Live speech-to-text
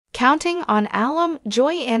Counting on alum,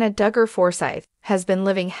 Joy-Anna Duggar Forsyth has been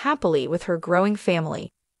living happily with her growing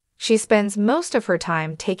family. She spends most of her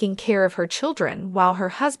time taking care of her children while her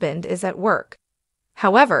husband is at work.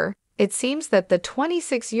 However, it seems that the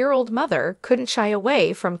 26-year-old mother couldn't shy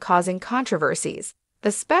away from causing controversies,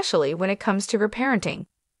 especially when it comes to her parenting.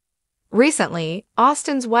 Recently,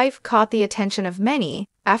 Austin's wife caught the attention of many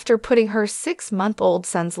after putting her 6-month-old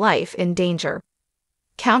son's life in danger.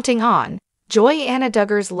 Counting on Joy-Anna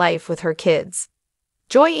Duggar's life with her kids.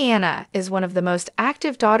 Joy-Anna is one of the most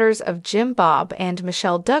active daughters of Jim Bob and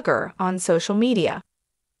Michelle Duggar on social media.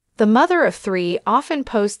 The mother of 3 often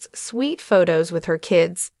posts sweet photos with her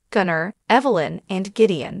kids, Gunnar, Evelyn, and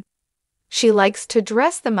Gideon. She likes to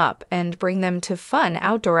dress them up and bring them to fun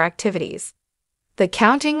outdoor activities. The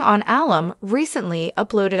Counting on Alum recently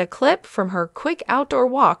uploaded a clip from her quick outdoor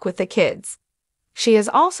walk with the kids. She has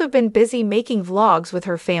also been busy making vlogs with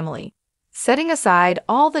her family, setting aside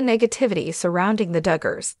all the negativity surrounding the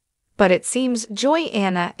Duggars. But it seems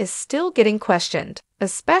Joy-Anna is still getting questioned,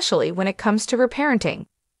 especially when it comes to her parenting.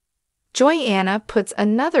 Joy-Anna puts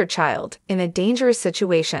another child in a dangerous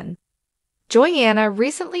situation. Joy-Anna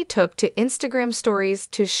recently took to Instagram stories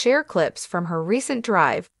to share clips from her recent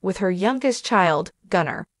drive with her youngest child,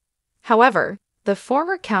 Gunnar. However, the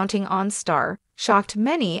former Counting On star shocked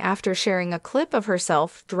many after sharing a clip of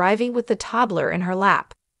herself driving with the toddler in her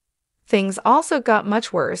lap. Things also got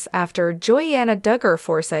much worse after Joy-Anna Duggar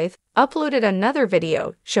Forsyth uploaded another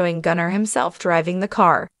video showing Gunnar himself driving the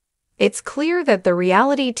car. It's clear that the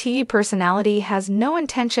reality TV personality has no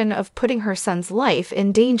intention of putting her son's life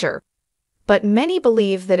in danger. But many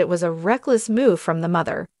believe that it was a reckless move from the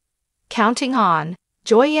mother. Counting on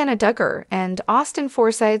Joy-Anna Duggar and Austin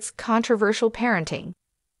Forsyth's controversial parenting.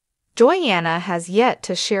 Joy-Anna has yet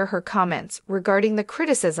to share her comments regarding the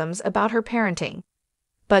criticisms about her parenting.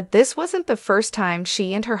 But this wasn't the first time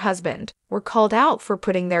she and her husband were called out for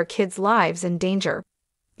putting their kids' lives in danger.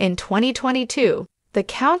 In 2022, the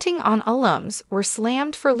Counting On alums were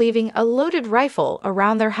slammed for leaving a loaded rifle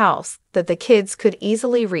around their house that the kids could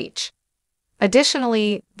easily reach.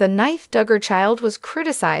 Additionally, the 9th Duggar child was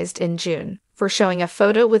criticized in June for showing a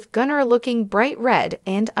photo with Gunnar looking bright red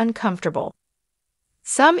and uncomfortable.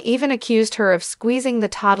 Some even accused her of squeezing the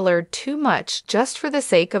toddler too much just for the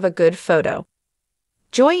sake of a good photo.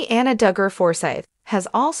 Joy-Anna Duggar Forsyth has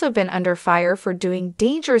also been under fire for doing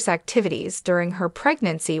dangerous activities during her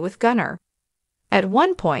pregnancy with Gunnar. At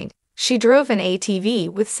one point, she drove an ATV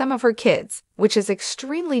with some of her kids, which is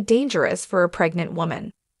extremely dangerous for a pregnant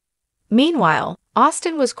woman. Meanwhile,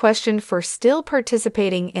 Austin was questioned for still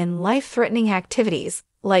participating in life-threatening activities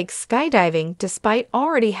like skydiving despite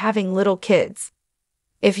already having little kids.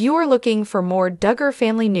 If you are looking for more Duggar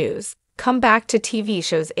family news, come back to TV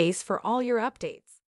Shows Ace for all your updates.